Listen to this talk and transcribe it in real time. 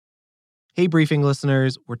Hey, Briefing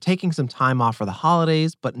listeners, we're taking some time off for the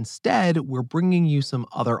holidays, but instead, we're bringing you some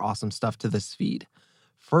other awesome stuff to this feed.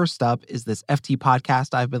 First up is this FT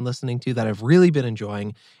podcast I've been listening to that I've really been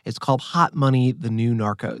enjoying. It's called Hot Money, the New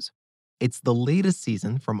Narcos. It's the latest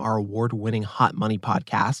season from our award-winning Hot Money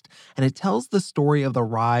podcast, and it tells the story of the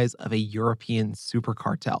rise of a European super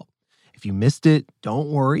cartel. If you missed it,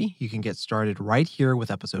 don't worry. You can get started right here with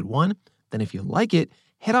episode 1. Then if you like it,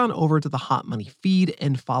 head on over to the Hot Money feed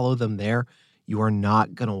and follow them there. You are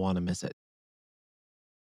not going to want to miss it.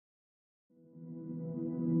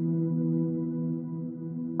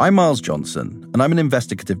 I'm Miles Johnson, and I'm an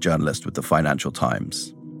investigative journalist with the Financial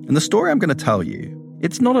Times. And the story I'm going to tell you,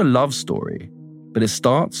 it's not a love story, but it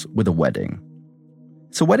starts with a wedding.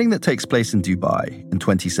 It's a wedding that takes place in Dubai in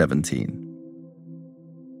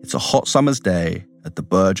 2017. It's a hot summer's day at the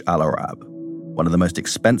Burj Al Arab, one of the most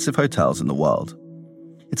expensive hotels in the world.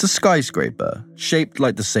 It's a skyscraper shaped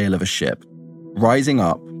like the sail of a ship, rising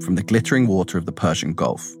up from the glittering water of the Persian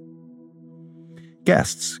Gulf.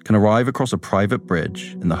 Guests can arrive across a private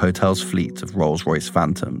bridge in the hotel's fleet of Rolls-Royce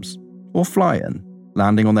Phantoms, or fly in,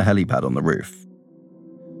 landing on the helipad on the roof.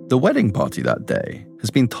 The wedding party that day has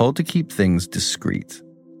been told to keep things discreet.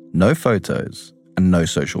 No photos and no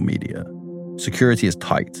social media. Security is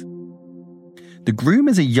tight. The groom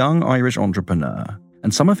is a young Irish entrepreneur,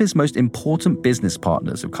 and some of his most important business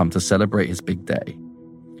partners have come to celebrate his big day.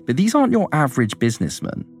 But these aren't your average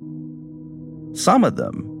businessmen. Some of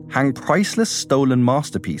them hang priceless stolen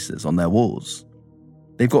masterpieces on their walls.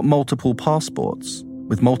 They've got multiple passports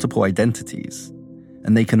with multiple identities,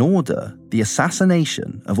 and they can order the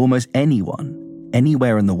assassination of almost anyone,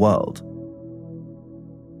 anywhere in the world.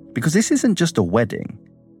 Because this isn't just a wedding.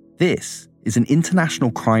 This is an international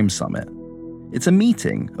crime summit. It's a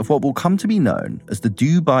meeting of what will come to be known as the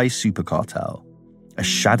Dubai Super Cartel, a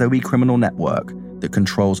shadowy criminal network that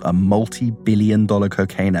controls a multi-billion-dollar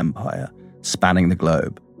cocaine empire spanning the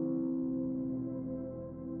globe.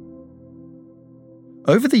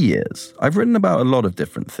 Over the years, I've written about a lot of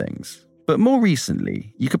different things, but more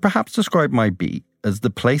recently, you could perhaps describe my beat as the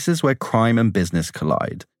places where crime and business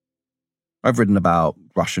collide. I've written about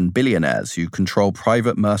Russian billionaires who control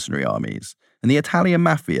private mercenary armies and the Italian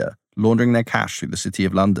mafia laundering their cash through the City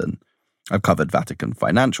of London. I've covered Vatican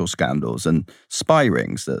financial scandals and spy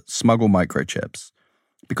rings that smuggle microchips.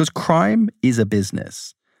 Because crime is a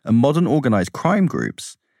business, and modern organized crime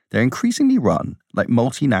groups, they're increasingly run like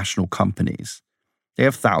multinational companies. They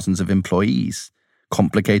have thousands of employees,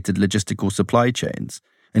 complicated logistical supply chains,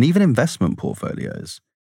 and even investment portfolios.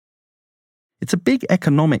 It's a big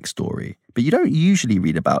economic story, but you don't usually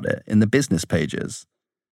read about it in the business pages.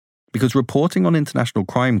 Because reporting on international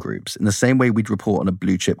crime groups in the same way we'd report on a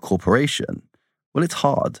blue-chip corporation, well, it's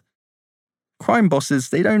hard. Crime bosses,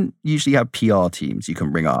 they don't usually have PR teams you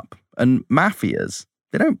can ring up. And mafias,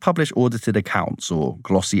 they don't publish audited accounts or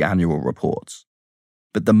glossy annual reports.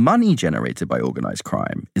 But the money generated by organized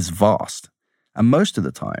crime is vast. And most of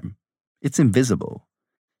the time, it's invisible.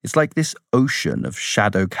 It's like this ocean of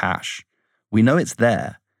shadow cash. We know it's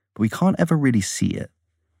there, but we can't ever really see it.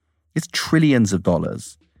 It's trillions of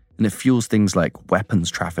dollars. And it fuels things like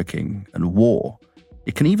weapons trafficking and war.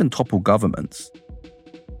 It can even topple governments.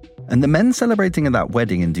 And the men celebrating at that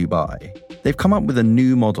wedding in Dubai, they've come up with a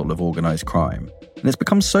new model of organized crime. And it's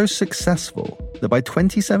become so successful that by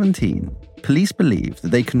 2017, police believe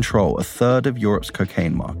that they control a third of Europe's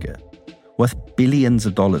cocaine market, worth billions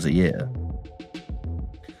of dollars a year.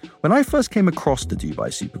 When I first came across the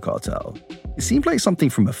Dubai Super Cartel, it seemed like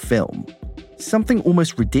something from a film. Something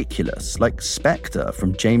almost ridiculous, like Spectre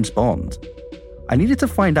from James Bond. I needed to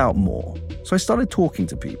find out more, so I started talking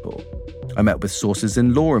to people. I met with sources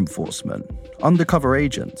in law enforcement, undercover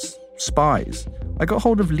agents, spies. I got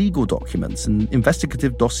hold of legal documents and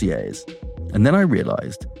investigative dossiers. And then I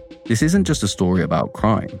realized this isn't just a story about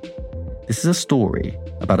crime. This is a story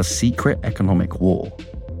about a secret economic war.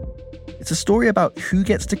 It's a story about who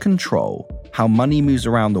gets to control how money moves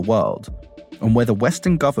around the world and whether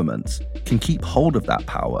Western governments can keep hold of that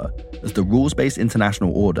power as the rules-based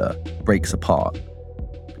international order breaks apart.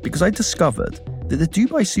 Because I discovered that the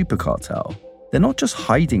Dubai Super Cartel, they're not just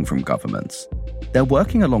hiding from governments, they're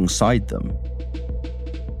working alongside them.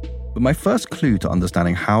 But my first clue to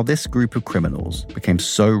understanding how this group of criminals became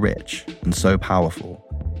so rich and so powerful,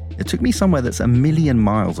 it took me somewhere that's a million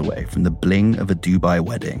miles away from the bling of a Dubai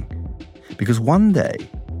wedding. Because one day,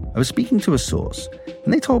 I was speaking to a source,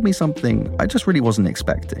 and they told me something I just really wasn't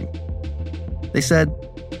expecting. They said,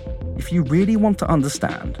 if you really want to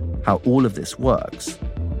understand how all of this works,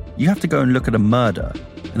 you have to go and look at a murder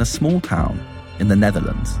in a small town in the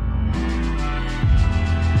Netherlands.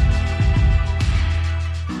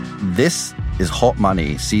 This is Hot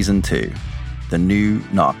Money Season 2, the new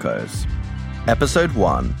Narcos. Episode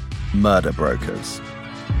 1, Murder Brokers.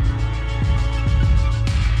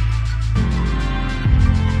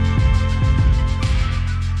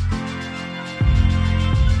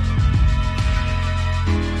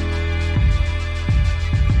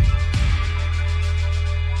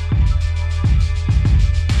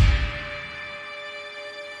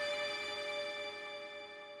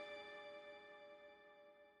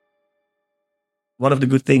 One of the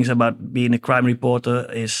good things about being a crime reporter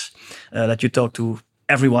is that you talk to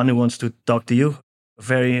everyone who wants to talk to you.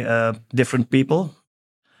 Very different people.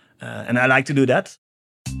 And I like to do that.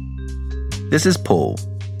 This is Paul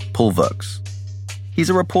Vux.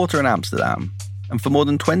 He's a reporter in Amsterdam. And for more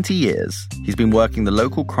than 20 years, he's been working the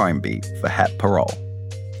local crime beat for Het Parool,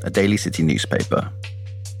 a daily city newspaper.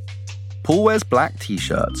 Paul wears black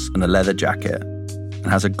t-shirts and a leather jacket and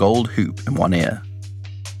has a gold hoop in one ear.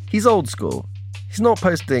 He's old school. He's not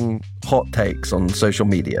posting hot takes on social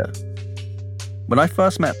media. When I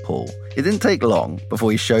first met Paul, it didn't take long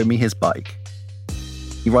before he showed me his bike.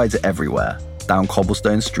 He rides it everywhere, down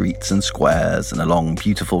cobblestone streets and squares and along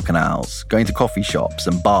beautiful canals, going to coffee shops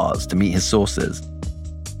and bars to meet his sources.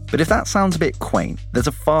 But if that sounds a bit quaint, there's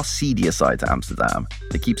a far seedier side to Amsterdam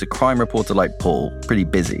that keeps a crime reporter like Paul pretty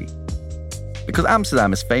busy. Because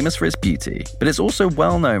Amsterdam is famous for its beauty, but it's also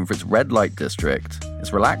well known for its red light district,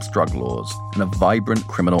 its relaxed drug laws, and a vibrant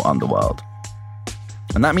criminal underworld.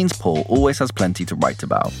 And that means Paul always has plenty to write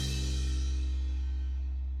about.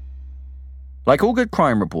 Like all good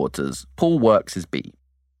crime reporters, Paul works his beat.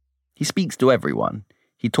 He speaks to everyone.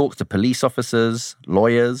 He talks to police officers,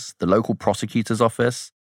 lawyers, the local prosecutor's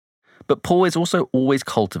office. But Paul is also always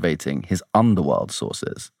cultivating his underworld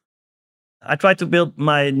sources. I try to build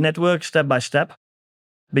my network step by step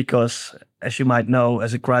because, as you might know,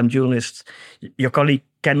 as a crime journalist, your colleague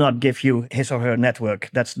cannot give you his or her network.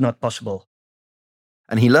 That's not possible.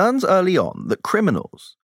 And he learns early on that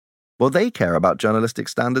criminals, well, they care about journalistic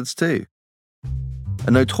standards too. A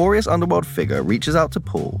notorious underworld figure reaches out to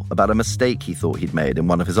Paul about a mistake he thought he'd made in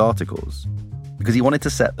one of his articles because he wanted to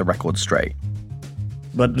set the record straight.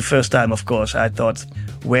 But the first time, of course, I thought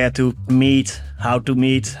where to meet, how to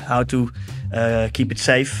keep it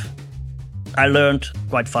safe. I learned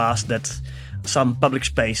quite fast that some public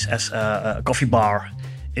space as a coffee bar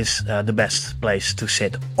is the best place to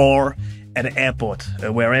sit. Or at an airport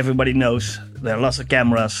where everybody knows there are lots of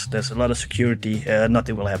cameras, there's a lot of security,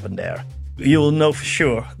 nothing will happen there. You'll know for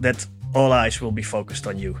sure that all eyes will be focused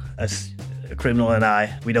on you. As a criminal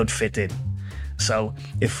and we don't fit in. So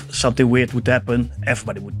if something weird would happen,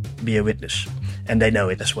 everybody would be a witness. And they know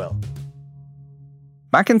it as well.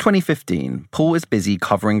 Back in 2015, Paul is busy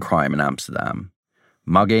covering crime in Amsterdam.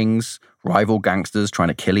 Muggings, rival gangsters trying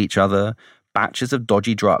to kill each other, batches of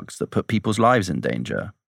dodgy drugs that put people's lives in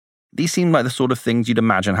danger. These seem like the sort of things you'd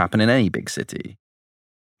imagine happen in any big city.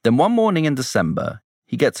 Then one morning in December,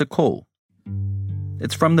 he gets a call.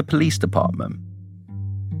 It's from the police department.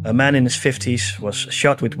 A man in his 50s was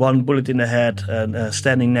shot with one bullet in the head and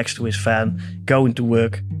standing next to his van, going to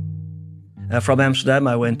work. From Amsterdam,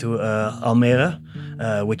 I went to Almere,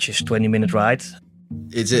 which is a 20-minute ride.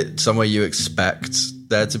 Is it somewhere you expect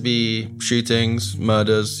there to be shootings,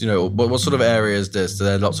 murders? You know, what sort of area is this? Are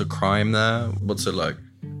there lots of crime there? What's it like?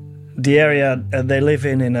 The area they live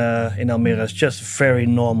in Almere is just a very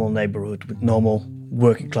normal neighborhood with normal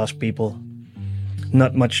working class people.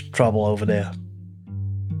 Not much trouble over there.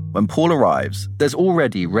 When Paul arrives, there's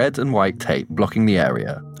already red and white tape blocking the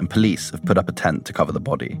area, and police have put up a tent to cover the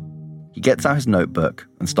body. He gets out his notebook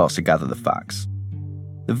and starts to gather the facts.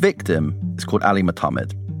 The victim is called Ali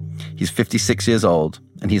Mohammed. He's 56 years old,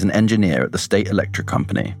 and he's an engineer at the State Electric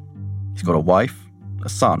Company. He's got a wife, a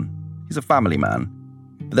son. He's a family man.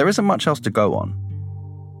 But there isn't much else to go on.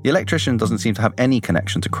 The electrician doesn't seem to have any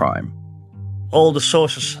connection to crime. All the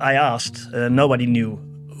sources I asked, nobody knew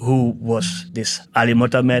who was this Ali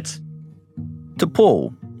Mohammed. To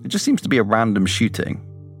Paul, it just seems to be a random shooting.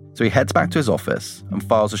 So he heads back to his office and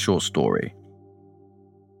files a short story.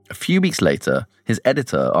 A few weeks later, his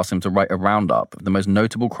editor asks him to write a roundup of the most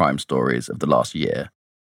notable crime stories of the last year.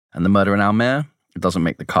 And the murder in Almere, it doesn't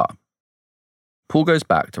make the cut. Paul goes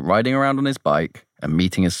back to riding around on his bike and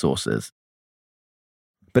meeting his sources.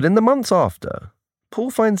 But in the months after, Paul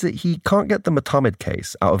finds that he can't get the Mohammed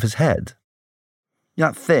case out of his head.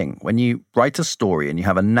 That thing, when you write a story and you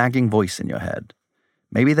have a nagging voice in your head,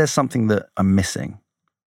 maybe there's something that I'm missing.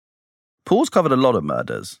 Paul's covered a lot of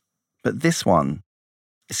murders, but this one,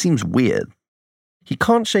 it seems weird. He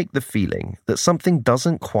can't shake the feeling that something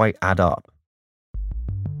doesn't quite add up.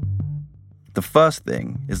 The first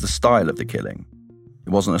thing is the style of the killing. It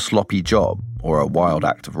wasn't a sloppy job or a wild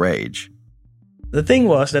act of rage. The thing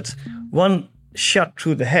was that one shot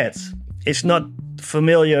through the head is not the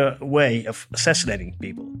familiar way of assassinating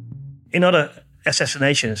people. In other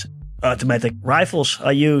assassinations, automatic rifles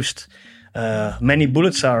are used, many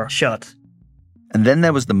bullets are shot. And then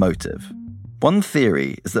there was the motive. One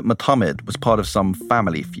theory is that Mohammed was part of some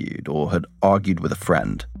family feud or had argued with a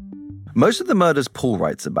friend. Most of the murders Paul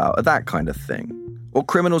writes about are that kind of thing, or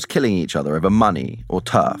criminals killing each other over money or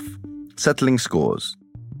turf, settling scores.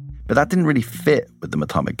 But that didn't really fit with the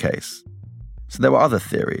Mohammed case. So there were other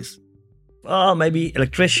theories. Oh, maybe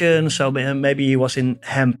electrician, so maybe he was in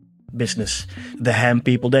hemp business. The hemp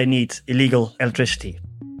people, they need illegal electricity.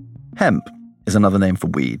 Hemp is another name for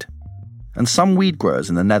weed. And some weed growers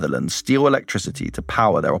in the Netherlands steal electricity to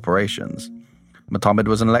power their operations. Mohammed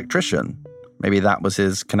was an electrician. Maybe that was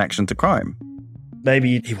his connection to crime.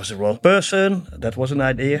 Maybe he was the wrong person. That was an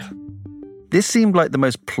idea. This seemed like the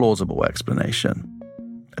most plausible explanation.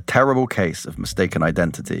 A terrible case of mistaken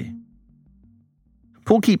identity.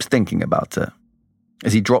 Paul keeps thinking about it.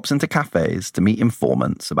 As he drops into cafes to meet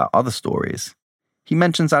informants about other stories, he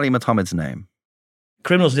mentions Ali Mohammed's name.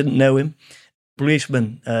 Criminals didn't know him.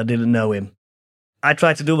 Policemen didn't know him. I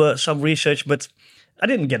tried to do some research, but I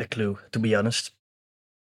didn't get a clue, to be honest.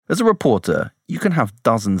 As a reporter, you can have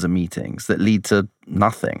dozens of meetings that lead to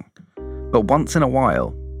nothing. But once in a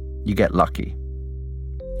while, you get lucky.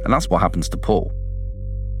 And that's what happens to Paul.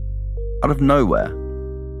 Out of nowhere,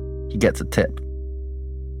 he gets a tip.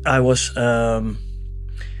 I was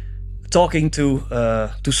talking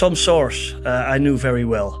to some source I knew very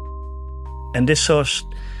well. And this source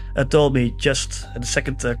told me just the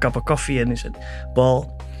second cup of coffee, and he said,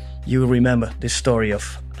 Paul, you remember this story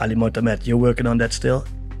of Ali Mohammed. You're working on that still?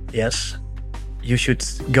 Yes. You should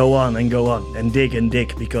go on and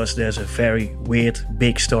dig, because there's a very weird,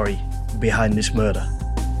 big story behind this murder.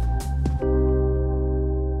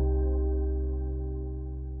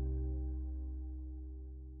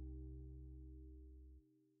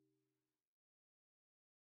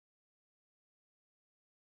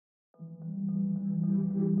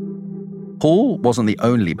 Paul wasn't the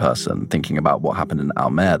only person thinking about what happened in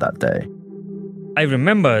Almere that day. I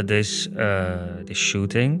remember this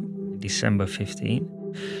shooting, December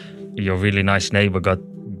 15. Your really nice neighbor got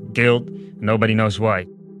killed. Nobody knows why.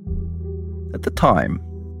 At the time,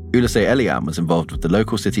 Ulysses Eliam was involved with the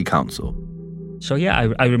local city council. So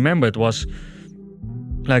yeah, I remember it was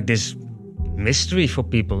like this mystery for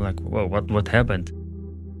people. Like, whoa, what happened?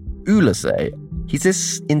 Ulysses, he's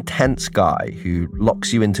this intense guy who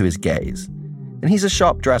locks you into his gaze. And he's a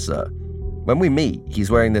sharp dresser. When we meet, he's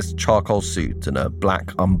wearing this charcoal suit and a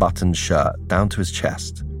black unbuttoned shirt down to his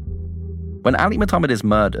chest. When Ali Mohammed is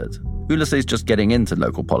murdered, Ulysses is just getting into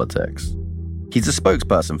local politics. He's a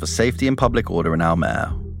spokesperson for safety and public order in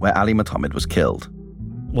Almere, where Ali Mohammed was killed.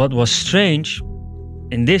 What was strange,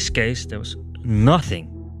 in this case, there was nothing.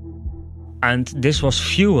 And this was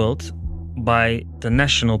fueled by the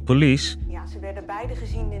national police.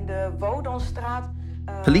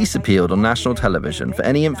 Police appealed on national television for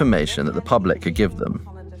any information that the public could give them.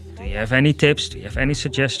 Do you have any tips? Do you have any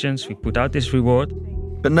suggestions? We put out this reward.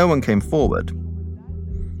 But no one came forward.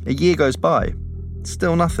 A year goes by,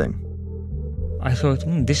 still nothing. I thought,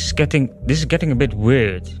 this is getting a bit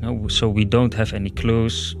weird. So we don't have any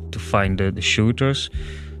clues to find the shooters.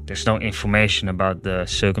 There's no information about the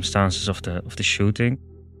circumstances of the shooting.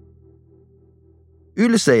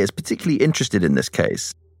 Ulysses is particularly interested in this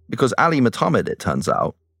case because Ali Mohammed, it turns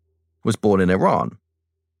out, was born in Iran.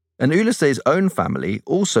 And Ulysses' own family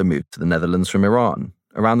also moved to the Netherlands from Iran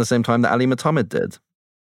around the same time that Ali Mohammed did.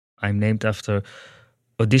 I'm named after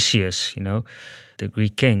Odysseus, the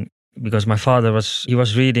Greek king, because my father was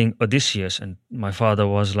reading Odysseus, and my father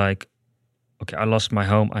was like, okay, I lost my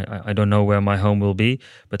home. I don't know where my home will be,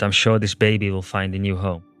 but I'm sure this baby will find a new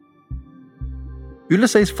home.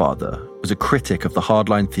 Ulysses' father was a critic of the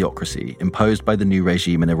hardline theocracy imposed by the new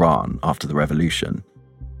regime in Iran after the revolution.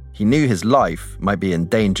 He knew his life might be in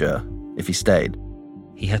danger if he stayed.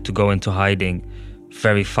 He had to go into hiding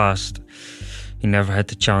very fast. He never had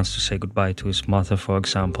the chance to say goodbye to his mother, for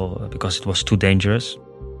example, because it was too dangerous.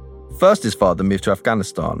 First, his father moved to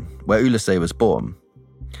Afghanistan, where Ulysses was born.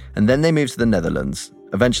 And then they moved to the Netherlands,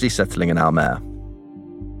 eventually settling in Almere.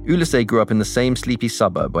 Ulysses grew up in the same sleepy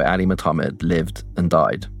suburb where Ali Mohammed lived and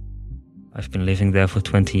died. I've been living there for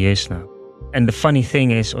 20 years now. And the funny thing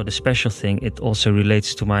is, or the special thing, it also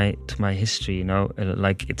relates to my history,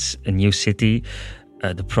 like it's a new city.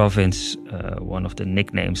 The province, one of the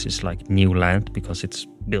nicknames is like New Land because it's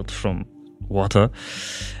built from water.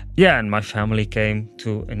 Yeah, and my family came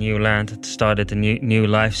to a new land, started a new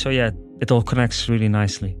life. So yeah, it all connects really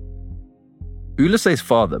nicely. Ulysses's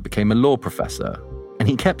father became a law professor, and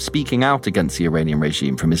he kept speaking out against the Iranian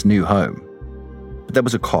regime from his new home. But there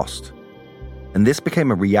was a cost. And this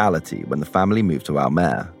became a reality when the family moved to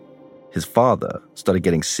Almere. His father started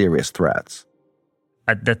getting serious threats.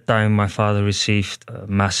 At that time, my father received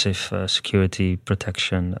massive security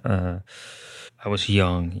protection. I was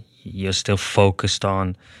young. You're still focused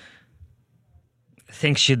on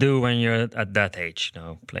things you do when you're at that age,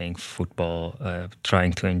 playing football,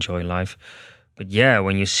 trying to enjoy life. But yeah,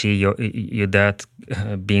 when you see your dad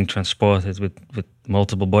being transported with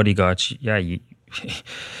multiple bodyguards,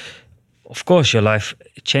 of course your life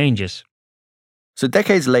changes. So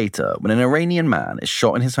decades later, when an Iranian man is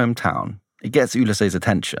shot in his hometown, it gets Ulysses's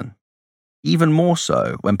attention. Even more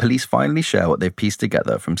so when police finally share what they've pieced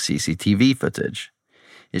together from CCTV footage.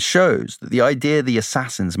 It shows that the idea the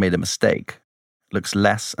assassins made a mistake looks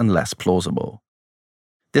less and less plausible.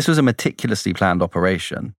 This was a meticulously planned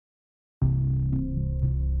operation.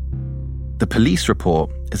 The police report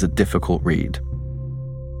is a difficult read.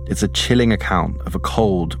 It's a chilling account of a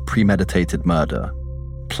cold, premeditated murder,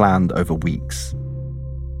 planned over weeks.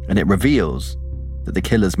 And it reveals that the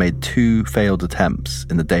killers made 2 failed attempts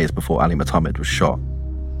in the days before Ali Mohammed was shot.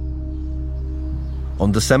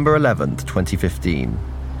 On December 11th, 2015,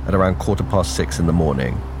 at around 6:15 in the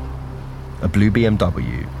morning, a blue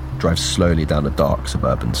BMW drives slowly down a dark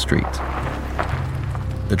suburban street.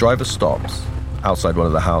 The driver stops outside one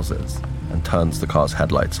of the houses and turns the car's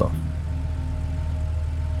headlights off.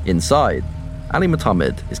 Inside, Ali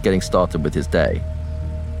Mohammed is getting started with his day.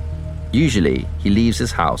 Usually, he leaves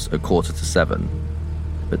his house at 6:45,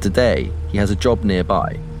 but today he has a job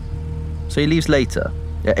nearby. So he leaves later,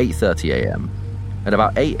 at 8:30 a.m. At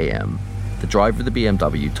about 8 a.m., the driver of the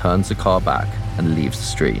BMW turns the car back and leaves the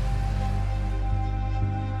street.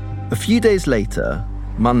 A few days later,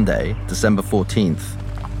 Monday, December 14th,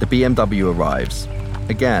 the BMW arrives,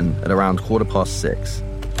 again at around 6:15.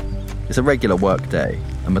 It's a regular work day,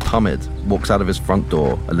 and Mohammed walks out of his front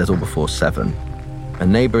door a little before 7. A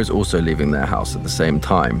neighbour is also leaving their house at the same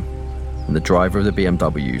time, and the driver of the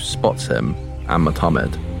BMW spots him and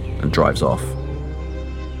Mohammed and drives off.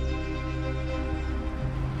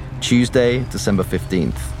 Tuesday, December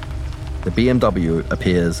 15th, the BMW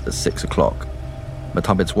appears at 6 o'clock.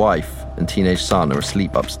 Mohammed's wife and teenage son are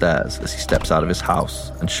asleep upstairs as he steps out of his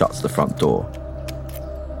house and shuts the front door.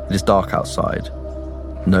 It is dark outside.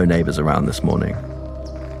 No neighbours around this morning.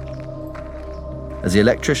 As the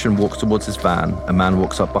electrician walks towards his van, a man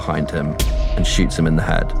walks up behind him and shoots him in the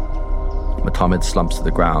head. Mohammed slumps to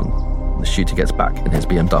the ground. The shooter gets back in his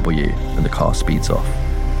BMW and the car speeds off.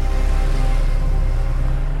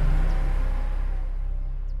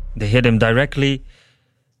 They hit him directly,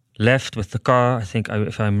 left with the car. I think,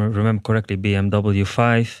 if I remember correctly, BMW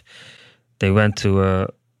 5. They went to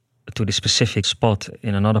the specific spot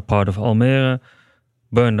in another part of Almere,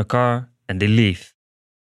 burn the car, and they leave.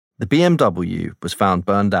 The BMW was found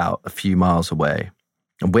burned out a few miles away,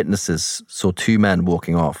 and witnesses saw 2 men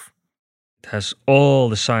walking off. It has all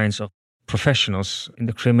the signs of professionals in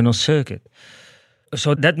the criminal circuit.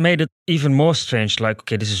 So that made it even more strange, like,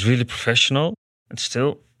 okay, this is really professional, and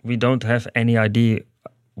still we don't have any idea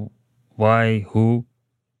why, who.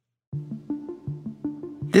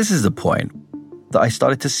 This is the point that I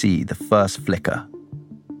started to see the first flicker,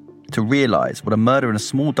 to realise what a murder in a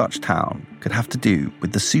small Dutch town could have to do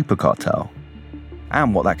with the super cartel,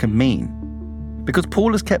 and what that could mean. Because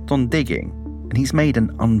Paul has kept on digging, and he's made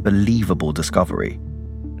an unbelievable discovery.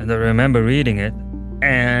 And I remember reading it,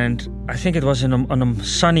 and I think it was on a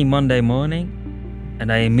sunny Monday morning,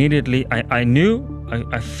 and I immediately,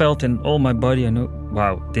 I felt in all my body, I knew,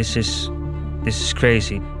 wow, this is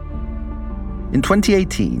crazy. In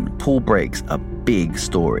 2018, Paul breaks a big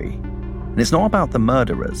story. And it's not about the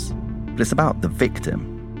murderers, but it's about the victim.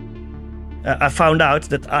 I found out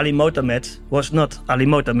that Ali Mohammed was not Ali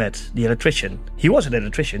Mohammed, the electrician. He was an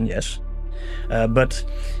electrician, yes. But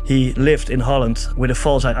he lived in Holland with a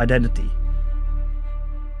false identity.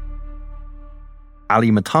 Ali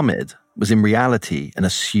Mohammed was in reality an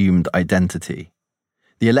assumed identity.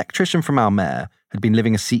 The electrician from Almere had been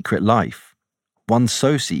living a secret life, one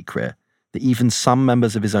so secret that even some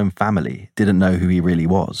members of his own family didn't know who he really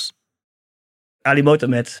was. Ali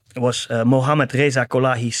Mohammed was Mohammed Reza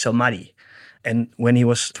Kolahi Salmadi. And when he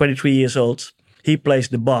was 23 years old, he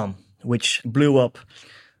placed the bomb, which blew up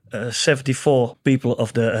 74 people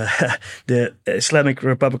of the Islamic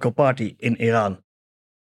Republican Party in Iran.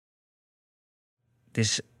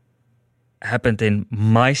 This happened in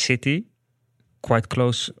my city, quite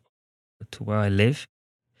close to where I live.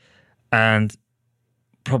 And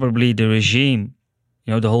probably the regime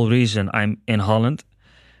You know, the whole reason I'm in Holland,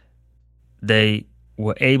 they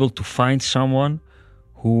were able to find someone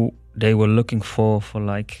who they were looking for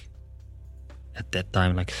like, at that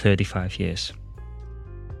time, like 35 years.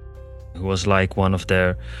 Who was like one of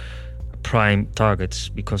their prime targets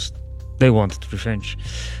because they wanted revenge.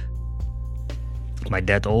 My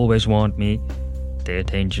dad always warned me, they're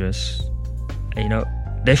dangerous. And, you know,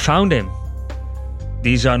 they found him.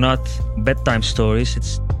 These are not bedtime stories,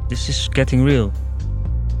 this is getting real.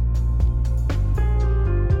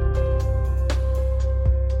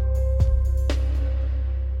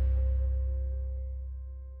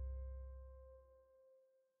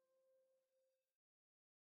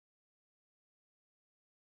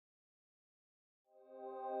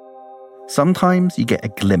 Sometimes you get a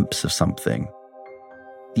glimpse of something,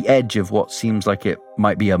 the edge of what seems like it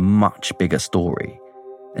might be a much bigger story,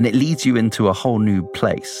 and it leads you into a whole new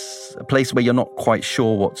place, a place where you're not quite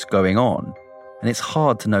sure what's going on, and it's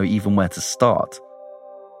hard to know even where to start.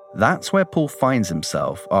 That's where Paul finds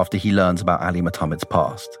himself after he learns about Ali Mohammed's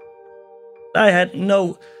past. I had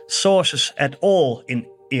no sources at all in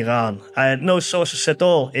Iran. I had no sources at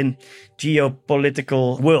all in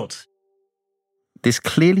geopolitical world. This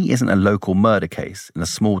clearly isn't a local murder case in a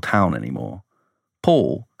small town anymore.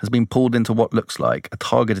 Paul has been pulled into what looks like a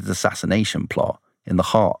targeted assassination plot in the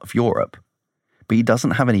heart of Europe. But he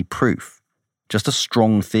doesn't have any proof, just a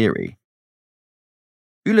strong theory.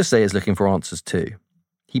 Ulysses is looking for answers too.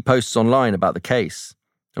 He posts online about the case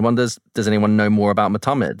and wonders, does anyone know more about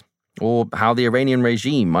Mohammed? Or how the Iranian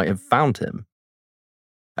regime might have found him?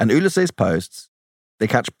 And Ulysses' posts, they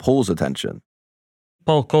catch Paul's attention.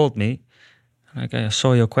 Paul called me. Like, I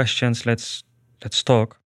saw your questions, let's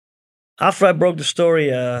talk. After I broke the story,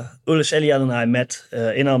 Ulis Elian and I met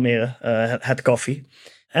in Almere, had coffee.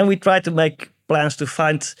 And we tried to make plans to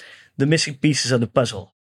find the missing pieces of the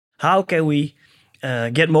puzzle. How can we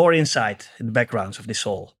get more insight in the backgrounds of this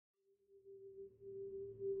all?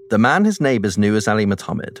 The man his neighbours knew as Ali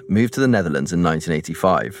Mohammed moved to the Netherlands in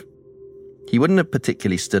 1985. He wouldn't have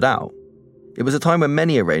particularly stood out. It was a time when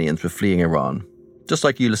many Iranians were fleeing Iran, just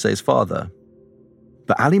like Ulysses' father.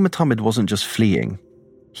 But Ali Mohammed wasn't just fleeing,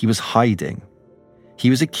 he was hiding. He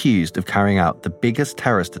was accused of carrying out the biggest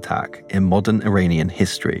terrorist attack in modern Iranian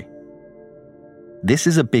history. This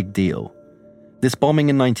is a big deal. This bombing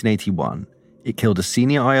in 1981, it killed a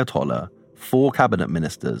senior Ayatollah, 4 cabinet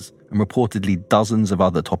ministers, and reportedly dozens of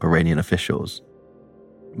other top Iranian officials.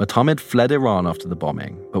 Mohammed fled Iran after the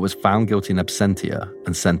bombing, but was found guilty in absentia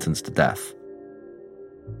and sentenced to death.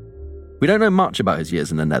 We don't know much about his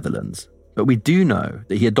years in the Netherlands, but we do know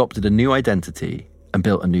that he adopted a new identity and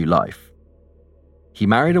built a new life. He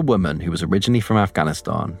married a woman who was originally from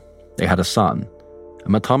Afghanistan, they had a son, and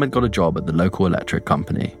Mohammed got a job at the local electric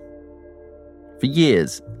company. For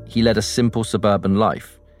years, he led a simple suburban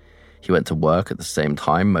life. He went to work at the same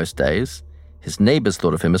time most days. His neighbours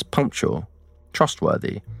thought of him as punctual,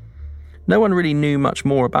 trustworthy. No one really knew much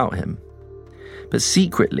more about him. But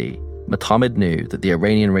secretly, Mohammed knew that the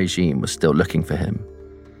Iranian regime was still looking for him.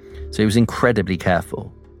 So he was incredibly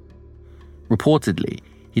careful. Reportedly,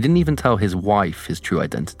 he didn't even tell his wife his true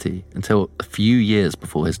identity until a few years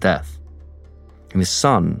before his death. And his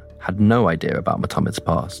son had no idea about Mohammed's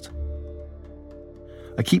past.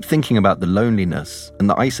 I keep thinking about the loneliness and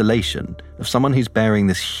the isolation of someone who's bearing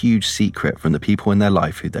this huge secret from the people in their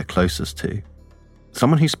life who they're closest to.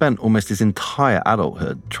 Someone who spent almost his entire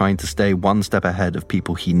adulthood trying to stay one step ahead of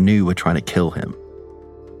people he knew were trying to kill him.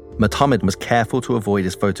 Mohammed was careful to avoid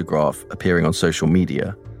his photograph appearing on social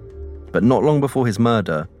media, but not long before his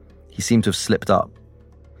murder, he seemed to have slipped up.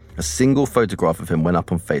 A single photograph of him went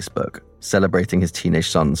up on Facebook, celebrating his teenage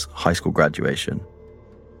son's high school graduation.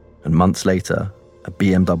 And months later, a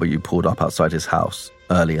BMW pulled up outside his house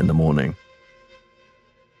early in the morning.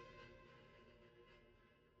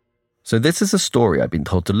 So this is a story I've been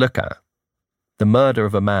told to look at. The murder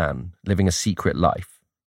of a man living a secret life.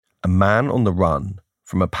 A man on the run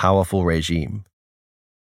from a powerful regime.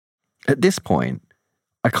 At this point,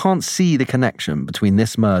 I can't see the connection between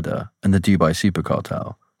this murder and the Dubai super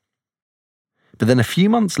cartel. But then a few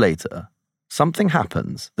months later, something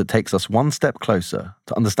happens that takes us one step closer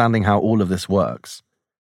to understanding how all of this works.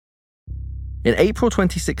 In April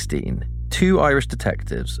 2016, 2 Irish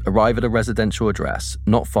detectives arrive at a residential address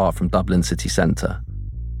not far from Dublin city centre.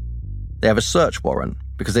 They have a search warrant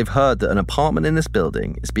because they've heard that an apartment in this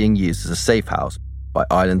building is being used as a safe house by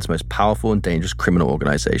Ireland's most powerful and dangerous criminal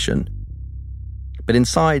organisation. But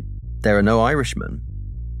inside, there are no Irishmen.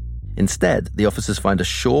 Instead, the officers find a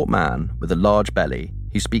short man with a large belly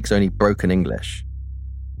who speaks only broken English.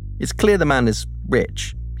 It's clear the man is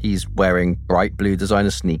rich. He's wearing bright blue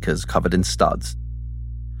designer sneakers covered in studs.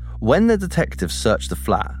 When the detectives search the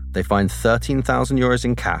flat, they find 13,000 euros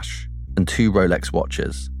in cash and 2 Rolex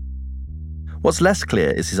watches. What's less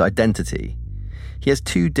clear is his identity. He has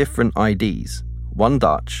 2 different IDs, one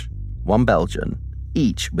Dutch, one Belgian,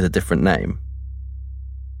 each with a different name.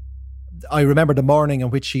 I remember the morning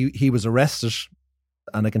in which he was arrested,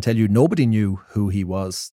 and I can tell you nobody knew who he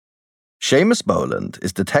was. Seamus Boland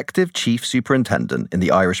is Detective Chief Superintendent in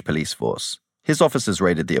the Irish Police Force. His officers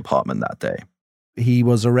raided the apartment that day. He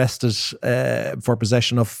was arrested for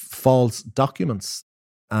possession of false documents,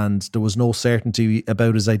 and there was no certainty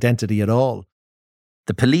about his identity at all.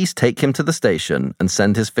 The police take him to the station and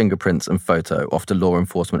send his fingerprints and photo off to law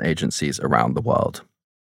enforcement agencies around the world.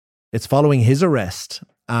 It's following his arrest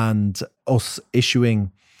and us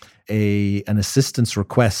issuing an assistance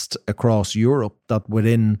request across Europe that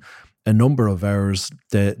within a number of hours,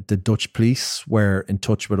 the Dutch police were in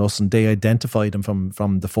touch with us, and they identified him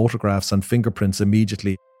from the photographs and fingerprints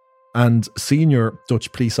immediately. And senior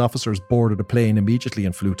Dutch police officers boarded a plane immediately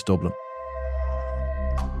and flew to Dublin.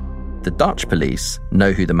 The Dutch police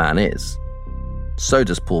know who the man is. So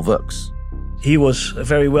does Paul Vux. He was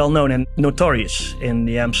very well known and notorious in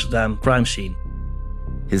the Amsterdam crime scene.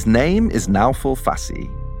 His name is Naufel Fassi,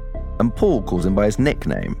 and Paul calls him by his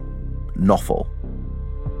nickname, Noffel.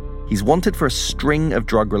 He's wanted for a string of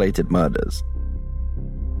drug-related murders.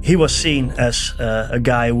 He was seen as a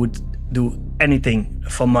guy who would do anything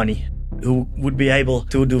for money, who would be able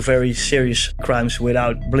to do very serious crimes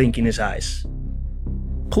without blinking his eyes.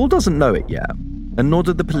 Paul doesn't know it yet, and nor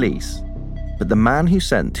did the police, but the man who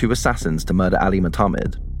sent 2 assassins to murder Ali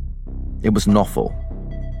Mohammed, it was Noffel.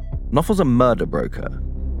 Noffel's a murder broker.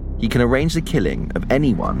 He can arrange the killing of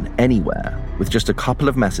anyone, anywhere, with just a couple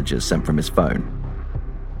of messages sent from his phone.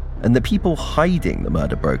 And the people hiding the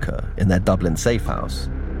murder broker in their Dublin safe house,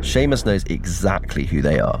 Seamus knows exactly who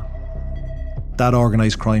they are. That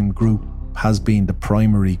organised crime group has been the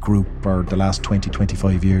primary group for the last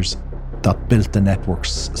 20-25 years that built the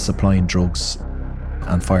networks supplying drugs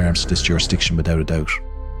and firearms to this jurisdiction without a doubt.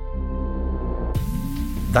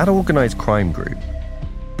 That organised crime group,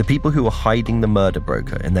 the people who are hiding the murder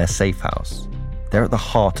broker in their safe house, they're at the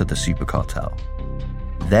heart of the super cartel.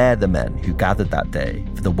 They're the men who gathered that day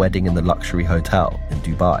for the wedding in the luxury hotel in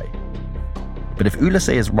Dubai. But if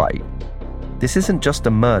Ulisse is right, this isn't just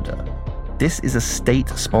a murder. This is a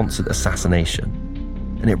state-sponsored assassination.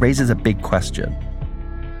 And it raises a big question.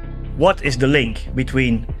 What is the link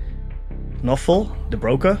between Noffel, the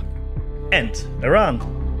broker, and Iran?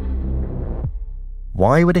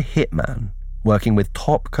 Why would a hitman working with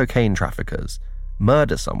top cocaine traffickers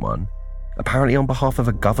murder someone, apparently on behalf of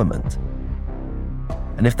a government?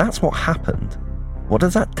 And if that's what happened, what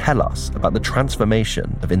does that tell us about the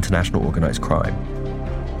transformation of international organised crime?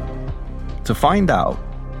 To find out,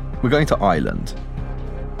 we're going to Ireland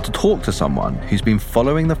to talk to someone who's been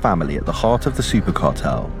following the family at the heart of the super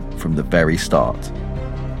cartel from the very start.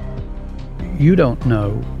 You don't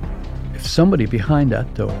know if somebody behind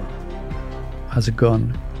that door has a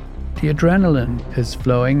gun. The adrenaline is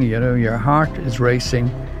flowing, your heart is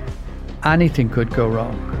racing. Anything could go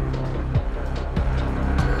wrong.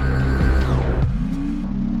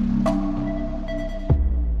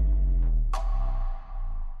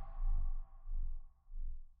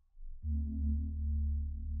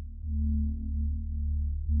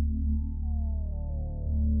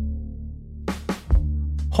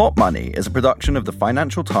 Hot Money is a production of the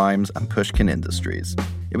Financial Times and Pushkin Industries.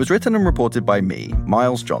 It was written and reported by me,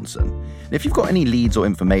 Miles Johnson. And if you've got any leads or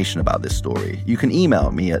information about this story, you can email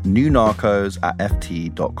me at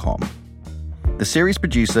newnarcos@ft.com. The series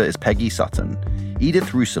producer is Peggy Sutton.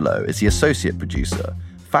 Edith Rousselot is the associate producer.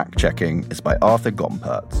 Fact-checking is by Arthur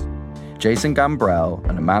Gompertz. Jason Gambrell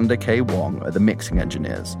and Amanda K. Wong are the mixing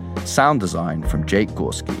engineers. Sound design from Jake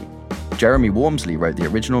Gorski. Jeremy Wormsley wrote the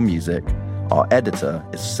original music. Our editor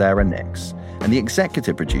is Sarah Nix, and the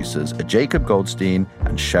executive producers are Jacob Goldstein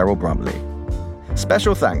and Cheryl Brumley.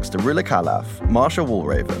 Special thanks to Rilla Calaf, Marsha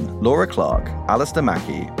Walraven, Laura Clark, Alistair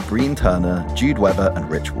Mackey, Breen Turner, Jude Weber,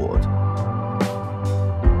 and Rich Ward.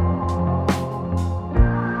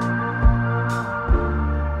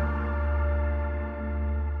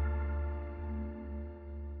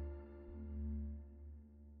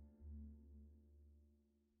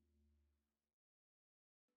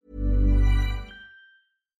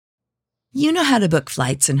 You know how to book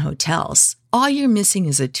flights and hotels. All you're missing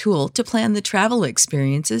is a tool to plan the travel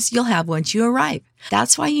experiences you'll have once you arrive.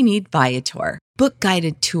 That's why you need Viator. Book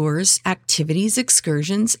guided tours, activities,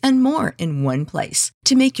 excursions, and more in one place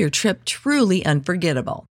to make your trip truly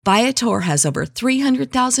unforgettable. Viator has over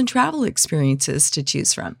 300,000 travel experiences to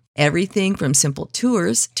choose from. Everything from simple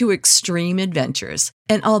tours to extreme adventures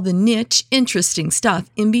and all the niche, interesting stuff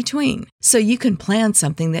in between. So you can plan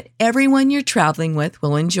something that everyone you're traveling with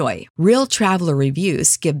will enjoy. Real traveler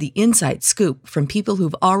reviews give the inside scoop from people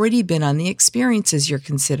who've already been on the experiences you're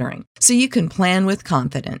considering. So you can plan with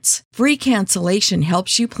confidence. Free cancellation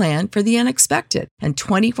helps you plan for the unexpected. And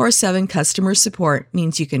 24/7 customer support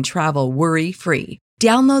means you can travel worry-free.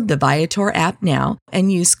 Download the Viator app now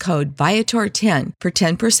and use code Viator10 for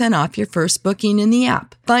 10% off your first booking in the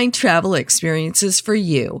app. Find travel experiences for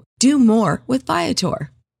you. Do more with Viator.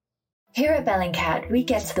 Here at Bellingcat, we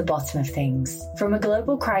get to the bottom of things. From a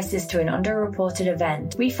global crisis to an underreported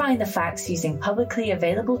event, we find the facts using publicly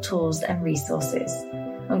available tools and resources,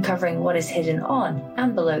 uncovering what is hidden on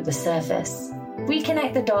and below the surface. We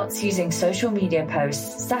connect the dots using social media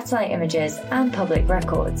posts, satellite images, and public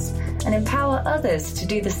records, and empower others to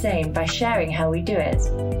do the same by sharing how we do it.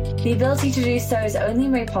 The ability to do so is only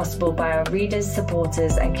made possible by our readers,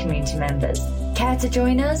 supporters, and community members. Care to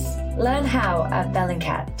join us? Learn how at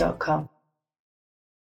bellingcat.com.